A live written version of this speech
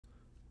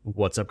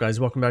What's up, guys?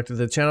 Welcome back to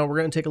the channel. We're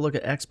going to take a look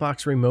at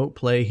Xbox Remote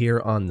Play here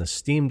on the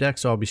Steam Deck.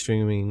 So I'll be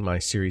streaming my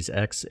Series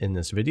X in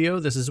this video.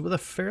 This is with a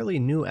fairly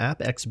new app,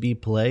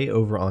 XBPlay,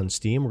 over on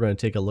Steam. We're going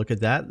to take a look at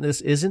that. This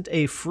isn't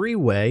a free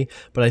way,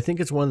 but I think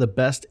it's one of the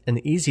best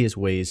and easiest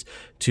ways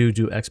to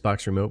do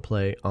Xbox Remote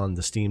Play on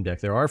the Steam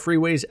Deck. There are free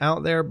ways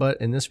out there, but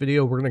in this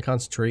video, we're going to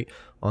concentrate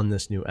on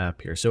this new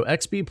app here. So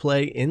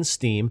XBPlay in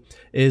Steam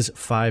is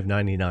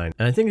 $5.99.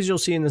 And I think as you'll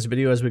see in this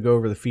video, as we go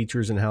over the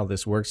features and how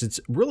this works, it's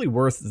really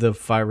worth the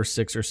 $5 or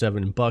 $6 or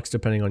 $7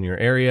 depending on your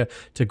area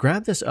to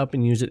grab this up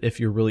and use it if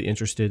you're really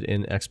interested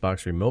in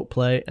Xbox Remote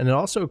Play. And it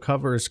also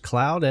covers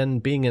cloud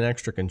and being an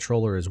extra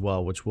controller as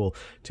well, which we'll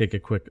take a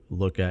quick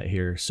look at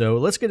here. So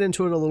let's get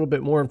into it a little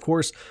bit more. Of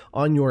course,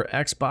 on your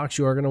Xbox,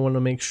 you are going to want to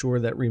make sure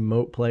that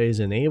Remote Play is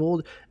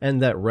enabled and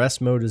that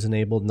rest mode is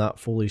enabled, not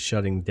fully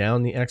shutting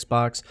down the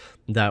Xbox.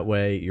 That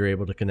way you're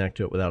able to connect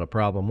to it without a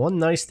problem. One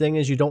nice thing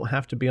is you don't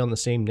have to be on the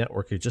same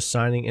network. You're just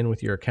signing in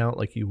with your account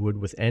like you would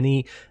with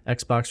any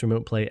Xbox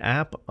Remote Play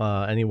app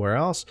anywhere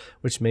else,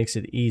 which makes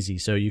it easy.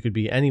 So you could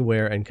be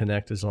anywhere and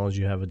connect as long as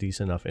you have a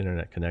decent enough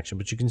internet connection.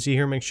 But you can see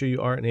here, make sure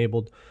you are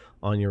enabled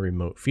on your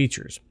remote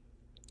features.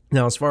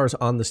 Now, as far as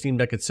on the Steam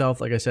Deck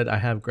itself, like I said, I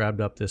have grabbed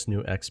up this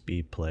new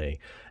XBPlay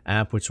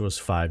app, which was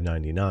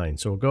 $5.99.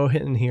 So we'll go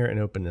ahead in here and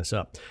open this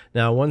up.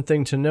 Now, one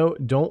thing to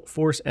note, don't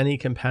force any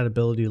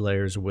compatibility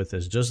layers with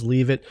this. Just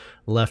leave it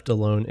left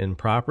alone in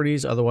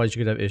properties. Otherwise,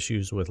 you could have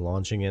issues with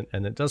launching it.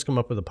 And it does come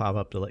up with a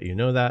pop-up to let you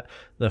know that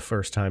the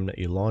first time that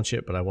you launch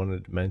it, but I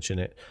wanted to mention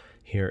it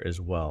here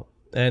as well.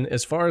 And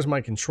as far as my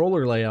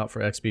controller layout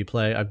for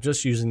XBPlay, I'm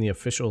just using the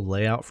official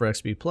layout for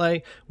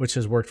XBPlay, which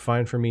has worked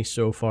fine for me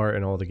so far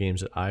in all the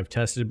games that I've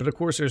tested. But of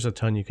course, there's a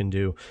ton you can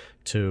do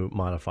to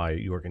modify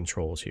your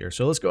controls here.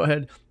 So let's go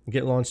ahead and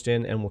get launched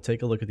in, and we'll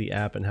take a look at the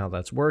app and how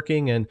that's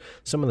working and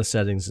some of the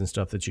settings and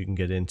stuff that you can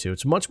get into.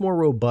 It's much more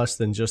robust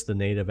than just the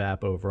native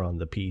app over on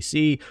the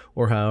PC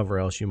or however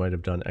else you might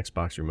have done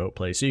Xbox Remote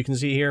Play. So you can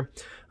see here,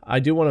 I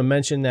do want to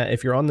mention that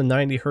if you're on the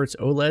 90 Hertz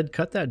OLED,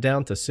 cut that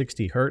down to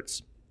 60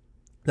 Hertz.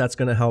 That's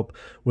going to help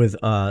with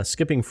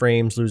skipping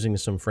frames, losing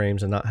some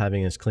frames, and not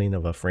having as clean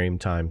of a frame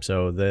time.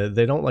 So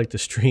they don't like to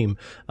stream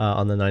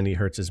on the 90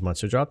 Hertz as much.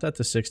 So drop that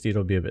to 60.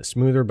 It'll be a bit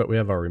smoother. But we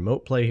have our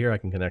remote play here. I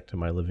can connect to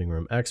my living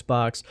room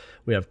Xbox.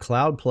 We have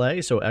cloud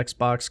play. So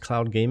Xbox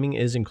Cloud Gaming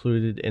is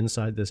included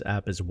inside this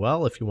app as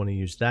well. If you want to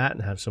use that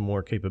and have some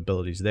more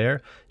capabilities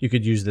there, you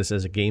could use this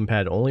as a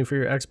gamepad only for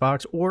your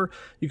Xbox, or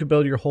you could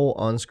build your whole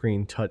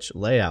on-screen touch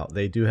layout.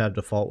 They do have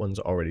default ones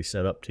already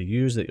set up to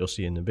use that you'll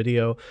see in the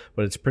video,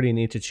 but it's pretty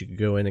neat that you could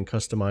go in and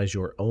customize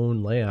your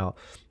own layout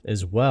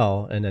as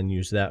well and then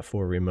use that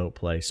for remote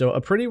play. So a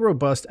pretty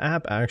robust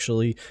app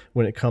actually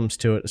when it comes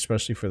to it,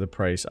 especially for the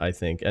price, I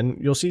think. And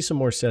you'll see some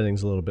more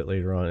settings a little bit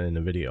later on in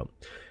the video.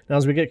 Now,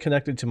 as we get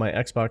connected to my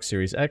Xbox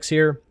Series X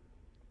here,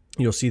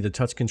 you'll see the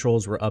touch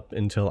controls were up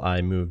until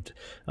I moved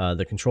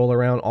the controller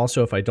around.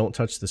 Also, if I don't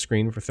touch the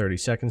screen for 30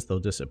 seconds, they'll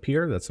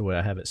disappear. That's the way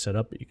I have it set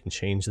up, but you can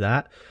change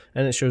that.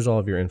 And it shows all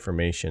of your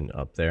information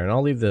up there. And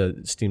I'll leave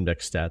the Steam Deck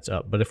stats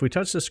up. But if we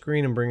touch the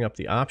screen and bring up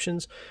the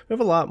options, we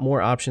have a lot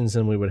more options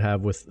than we would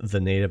have with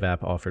the native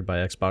app offered by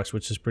Xbox,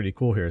 which is pretty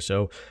cool here.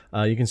 So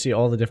you can see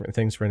all the different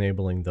things for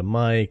enabling the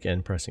mic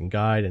and pressing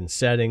guide and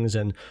settings,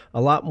 and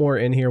a lot more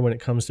in here when it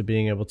comes to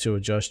being able to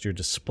adjust your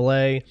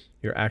display,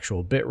 your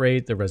actual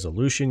bitrate, the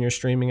resolution you're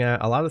streaming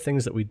at. A lot of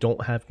things that we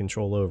don't have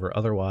control over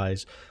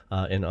otherwise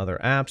in other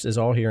apps is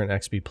all here in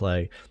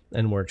XBPlay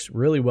and works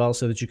really well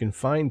so that you can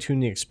fine tune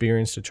the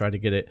experience to try to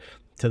get it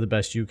to the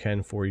best you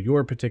can for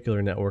your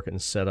particular network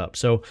and setup.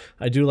 So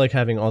I do like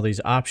having all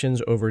these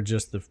options over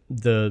just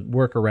the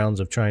workarounds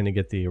of trying to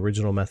get the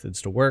original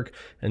methods to work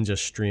and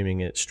just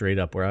streaming it straight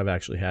up, where I've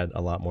actually had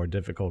a lot more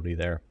difficulty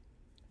there.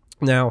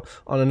 Now,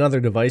 on another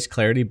device,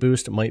 Clarity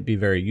Boost might be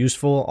very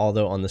useful,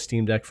 although on the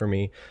Steam Deck for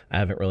me, I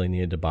haven't really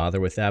needed to bother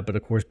with that. But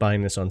of course,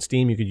 buying this on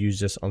Steam, you could use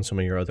this on some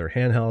of your other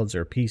handhelds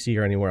or PC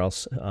or anywhere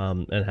else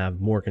and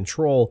have more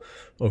control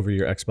over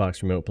your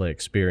Xbox Remote Play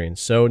experience.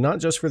 So not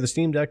just for the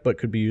Steam Deck, but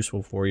could be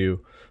useful for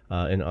you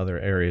in other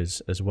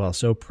areas as well.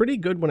 So pretty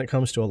good when it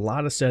comes to a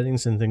lot of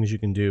settings and things you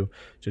can do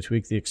to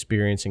tweak the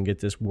experience and get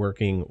this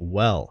working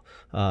well,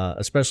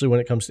 especially when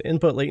it comes to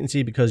input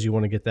latency, because you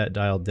want to get that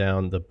dialed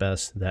down the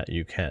best that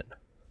you can.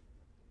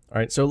 All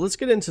right, so let's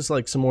get into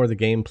like some more of the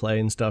gameplay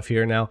and stuff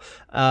here. Now,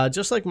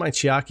 just like my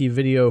Chiaki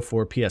video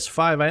for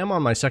PS5, I am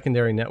on my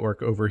secondary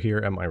network over here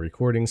at my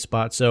recording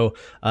spot. So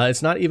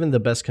it's not even the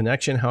best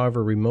connection.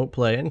 However, Remote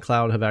Play and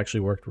Cloud have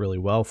actually worked really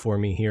well for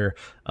me here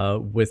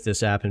with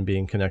this app and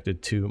being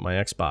connected to my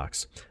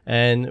Xbox.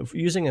 And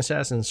using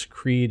Assassin's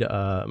Creed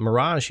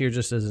Mirage here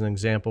just as an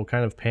example,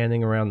 kind of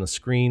panning around the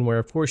screen, where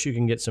of course you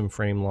can get some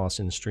frame loss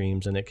in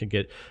streams and it could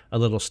get a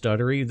little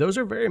stuttery. Those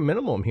are very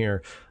minimal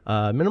here.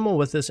 Minimal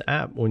with this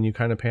app when you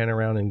kind of pan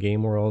around in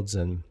game worlds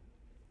and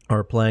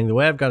are playing the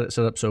way I've got it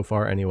set up so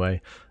far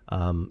anyway.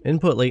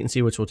 input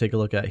latency, which we'll take a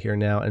look at here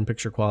now, and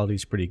picture quality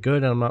is pretty good,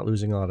 and I'm not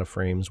losing a lot of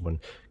frames when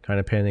kind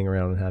of panning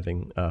around and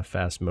having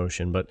fast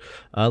motion. But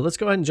let's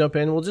go ahead and jump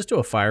in. We'll just do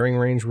a firing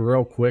range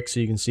real quick so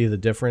you can see the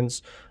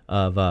difference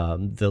of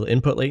the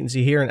input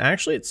latency here. And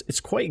actually it's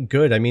quite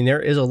good. I mean,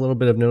 there is a little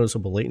bit of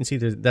noticeable latency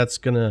that's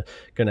gonna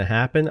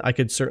happen. I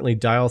could certainly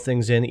dial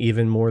things in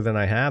even more than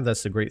I have.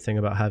 That's the great thing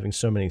about having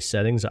so many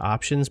settings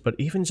options. But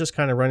even just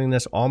kind of running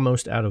this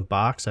almost out of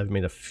box, I've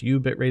made a few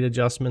bitrate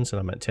adjustments and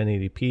I'm at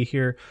 1080p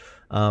here.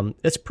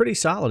 It's pretty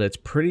solid. It's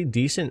pretty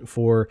decent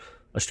for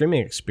a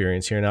streaming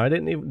experience here. Now, I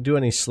didn't even do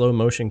any slow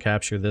motion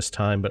capture this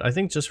time, but I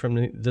think just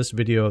from this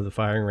video of the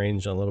firing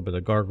range and a little bit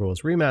of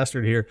Gargoyles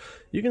remastered here,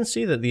 you can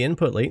see that the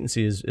input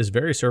latency is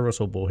very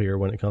serviceable here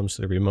when it comes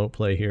to the remote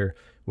play here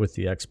with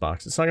the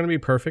Xbox. It's not going to be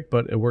perfect,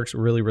 but it works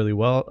really, really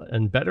well,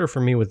 and better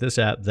for me with this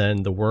app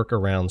than the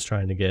workarounds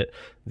trying to get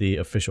the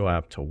official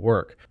app to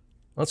work.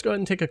 Let's go ahead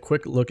and take a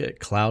quick look at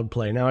Cloud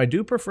Play. Now, I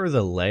do prefer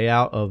the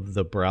layout of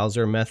the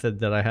browser method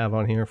that I have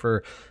on here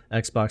for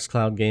Xbox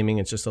Cloud Gaming.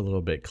 It's just a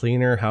little bit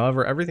cleaner.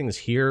 However, everything's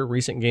here.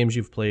 Recent games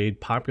you've played,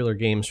 popular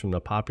games from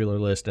the popular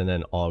list, and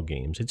then all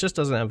games. It just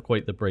doesn't have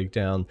quite the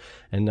breakdown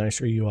and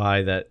nicer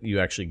UI that you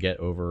actually get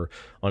over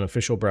on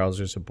official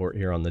browser support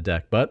here on the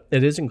deck. But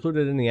it is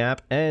included in the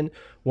app, and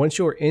once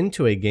you're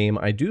into a game,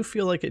 I do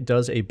feel like it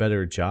does a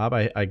better job.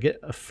 I get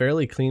a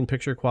fairly clean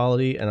picture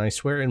quality, and I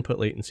swear input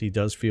latency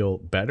does feel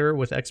better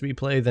with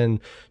XBPlay than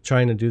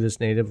trying to do this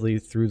natively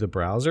through the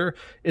browser.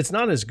 It's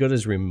not as good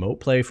as remote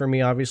play for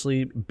me,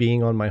 obviously.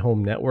 Being on my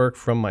home network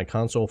from my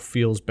console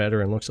feels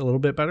better and looks a little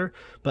bit better,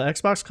 but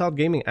Xbox Cloud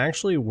Gaming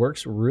actually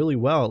works really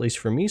well, at least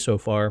for me so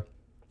far,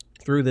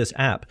 through this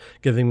app,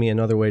 giving me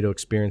another way to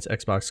experience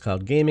Xbox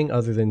Cloud Gaming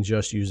other than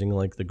just using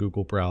like the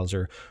Google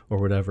browser or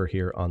whatever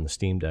here on the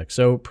Steam Deck.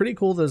 So pretty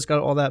cool that it's got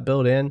all that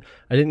built in.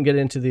 I didn't get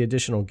into the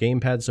additional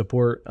gamepad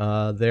support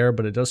there,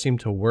 but it does seem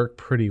to work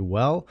pretty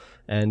well.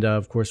 And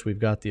of course, we've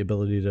got the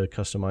ability to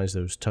customize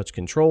those touch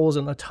controls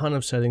and a ton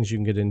of settings you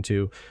can get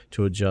into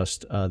to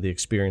adjust the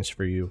experience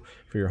for you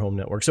for your home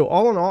network. So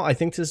all in all, I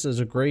think this is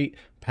a great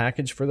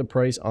package for the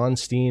price on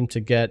Steam to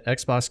get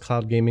Xbox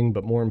Cloud Gaming,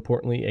 but more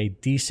importantly, a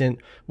decent,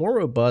 more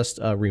robust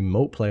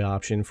remote play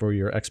option for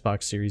your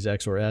Xbox Series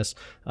X or S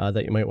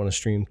that you might want to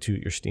stream to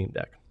your Steam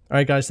Deck. All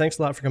right, guys, thanks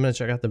a lot for coming to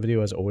check out the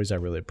video. As always, I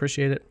really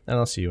appreciate it, and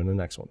I'll see you in the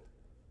next one.